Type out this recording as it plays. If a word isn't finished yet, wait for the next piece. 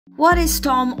What is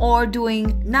Tom Oar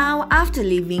doing now after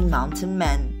leaving Mountain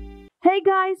Men? Hey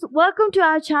guys, welcome to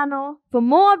our channel. For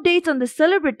more updates on the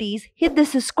celebrities, hit the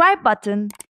subscribe button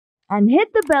and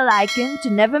hit the bell icon to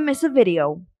never miss a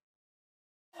video.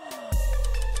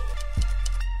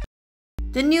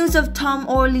 The news of Tom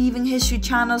Oar leaving History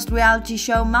Channel's reality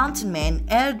show Mountain Men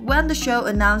aired when the show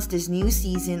announced its new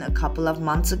season a couple of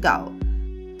months ago.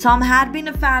 Tom had been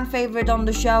a fan favorite on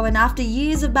the show, and after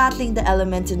years of battling the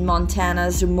elements in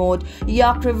Montana's remote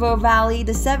Yaak River Valley,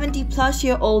 the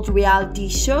 70-plus-year-old reality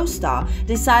show star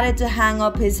decided to hang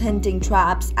up his hunting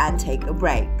traps and take a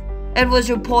break. It was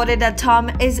reported that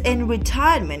Tom is in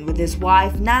retirement with his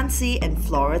wife Nancy in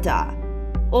Florida.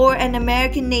 Oar, an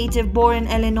American native born in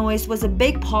Illinois, was a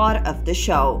big part of the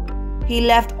show. He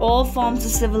left all forms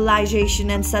of civilization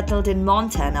and settled in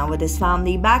Montana with his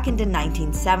family back in the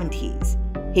 1970s.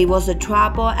 He was a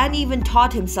trapper and even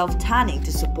taught himself tanning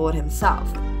to support himself.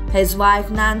 His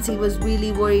wife Nancy was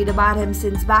really worried about him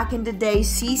since back in the day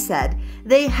she said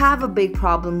they have a big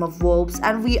problem of wolves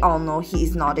and we all know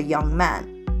he's not a young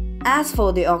man. As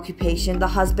for the occupation, the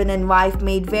husband and wife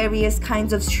made various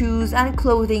kinds of shoes and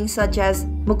clothing such as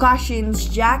moccasins,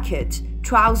 jackets,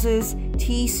 trousers,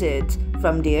 t-shirts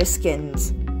from deer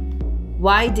skins.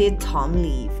 Why did Tom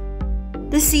leave?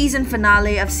 The season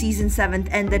finale of season 7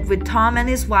 ended with Tom and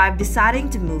his wife deciding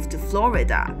to move to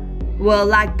Florida. Well,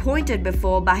 like pointed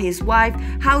before by his wife,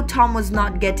 how Tom was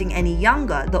not getting any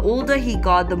younger. The older he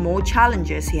got, the more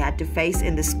challenges he had to face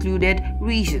in the secluded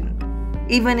region.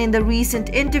 Even in the recent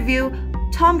interview,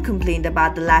 Tom complained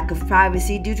about the lack of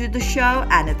privacy due to the show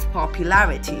and its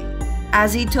popularity.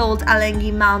 As he told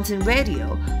Allegheny Mountain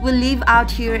Radio, "We live out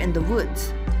here in the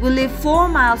woods. We live 4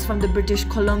 miles from the British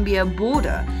Columbia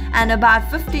border and about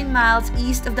 15 miles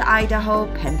east of the Idaho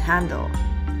Panhandle.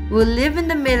 We live in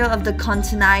the middle of the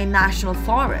Continental National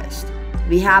Forest.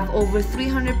 We have over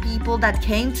 300 people that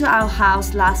came to our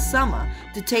house last summer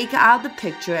to take out the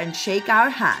picture and shake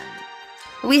our hand.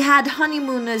 We had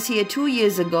honeymooners here 2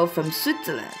 years ago from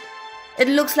Switzerland." It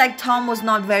looks like Tom was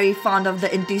not very fond of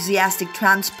the enthusiastic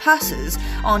trespassers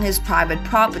on his private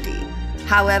property.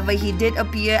 However, he did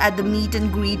appear at the meet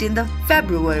and greet in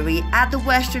February at the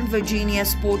Western Virginia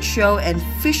Sports Show in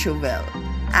Fisherville.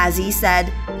 As he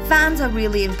said, "Fans are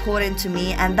really important to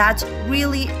me and that's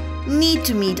really neat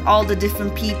to meet all the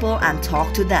different people and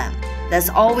talk to them. There's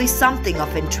always something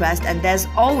of interest and there's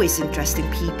always interesting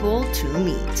people to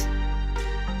meet."